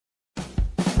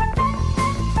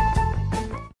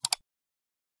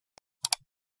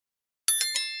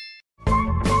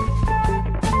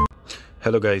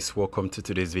Hello guys, welcome to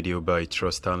today's video by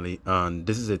Trust Stanley, and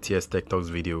this is a TS Tech Talks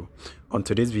video. On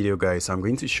today's video guys, I'm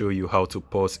going to show you how to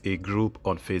pause a group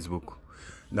on Facebook.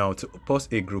 Now to pause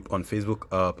a group on Facebook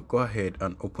app, go ahead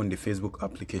and open the Facebook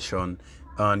application,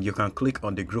 and you can click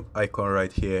on the group icon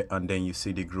right here and then you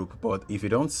see the group. But if you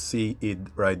don't see it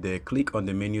right there, click on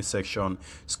the menu section,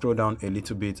 scroll down a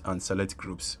little bit and select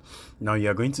groups. Now you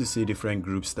are going to see different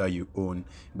groups that you own,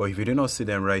 but if you do not see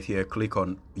them right here, click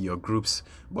on your groups.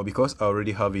 But because I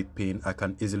already have it pinned, I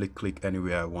can easily click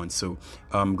anywhere I want. So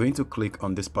I'm going to click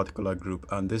on this particular group,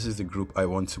 and this is the group I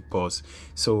want to pause.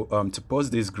 So to pause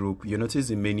this group, you notice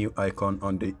the menu icon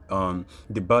on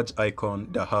the badge icon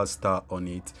that has star on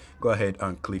it. Go ahead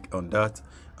and click on that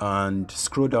and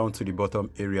scroll down to the bottom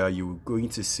area. You're going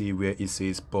to see where it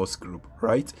says pause group,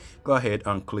 right? Go ahead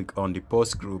and click on the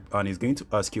pause group, and it's going to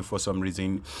ask you for some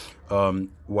reason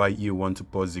why you want to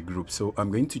pause the group. So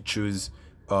I'm going to choose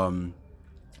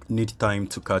need time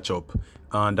to catch up,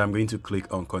 and I'm going to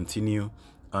click on continue,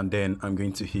 and then I'm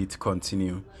going to hit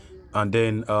continue. And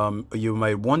then you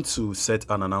might want to set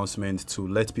an announcement to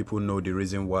let people know the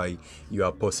reason why you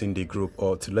are pausing the group,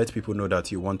 or to let people know that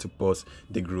you want to pause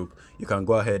the group. You can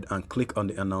go ahead and click on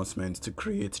the announcement to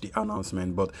create the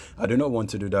announcement, but I do not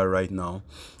want to do that right now.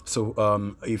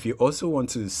 So if you also want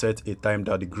to set a time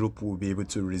that the group will be able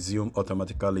to resume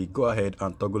automatically, go ahead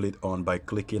and toggle it on by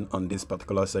clicking on this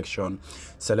particular section.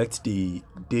 Select the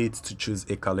date to choose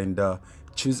a calendar.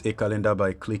 Choose a calendar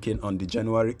by clicking on the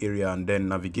January area and then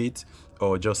navigate,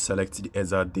 or just select the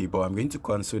exact day. But I'm going to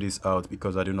cancel this out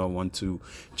because I do not want to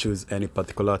choose any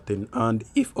particular thing. And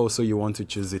if also you want to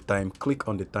choose the time, click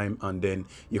on the time, and then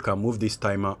you can move this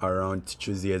timer around to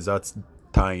choose the exact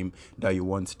time that you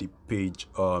want the page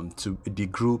to the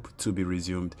group to be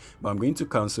resumed. But I'm going to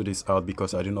cancel this out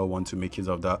because I do not want to make use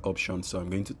of that option, so I'm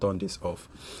going to turn this off.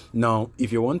 Now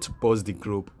if you want to pause the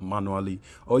group manually,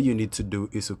 all you need to do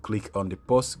is to click on the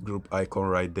pause group icon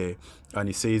right there, and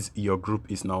it says your group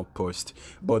is now paused.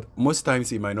 But most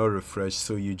times it might not refresh,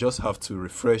 so you just have to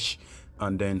refresh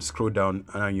and then scroll down,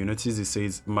 and you notice it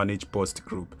says manage paused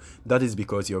group. That is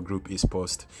because your group is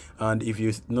paused. And if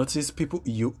you notice, people,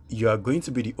 you are going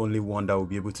to be the only one that will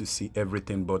be able to see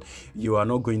everything, but you are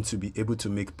not going to be able to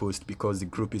make post because the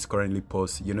group is currently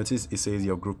paused. You notice it says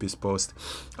your group is paused,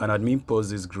 and admin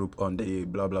paused this group on the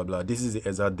blah blah blah. This is the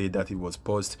exact day that it was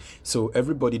paused, so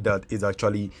everybody that is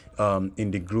actually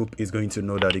in the group is going to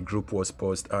know that the group was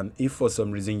paused. And if for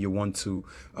some reason you want to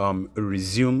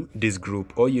resume this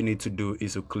group, all you need to do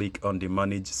is to click on the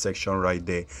manage section right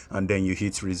there, and then you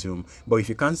hit resume. But if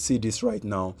you can't see this right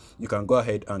now, you can go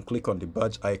ahead and click on the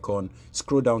badge icon,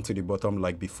 scroll down to the bottom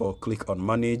like before, click on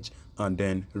manage, and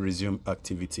then resume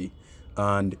activity,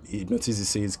 and you notice it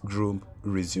says group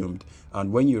resumed.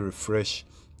 And when you refresh,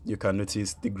 you can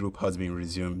notice the group has been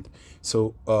resumed.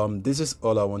 So this is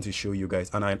all I want to show you guys,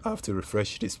 and I have to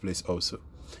refresh this place also.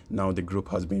 Now the group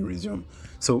has been resumed.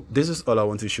 So this is all I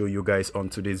want to show you guys on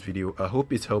today's video. I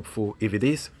hope it's helpful. If it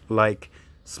is, like,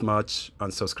 smash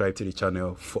and subscribe to the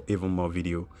channel for even more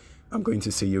video. I'm going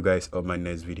to see you guys on my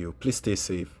next video. Please stay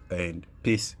safe and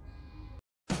peace.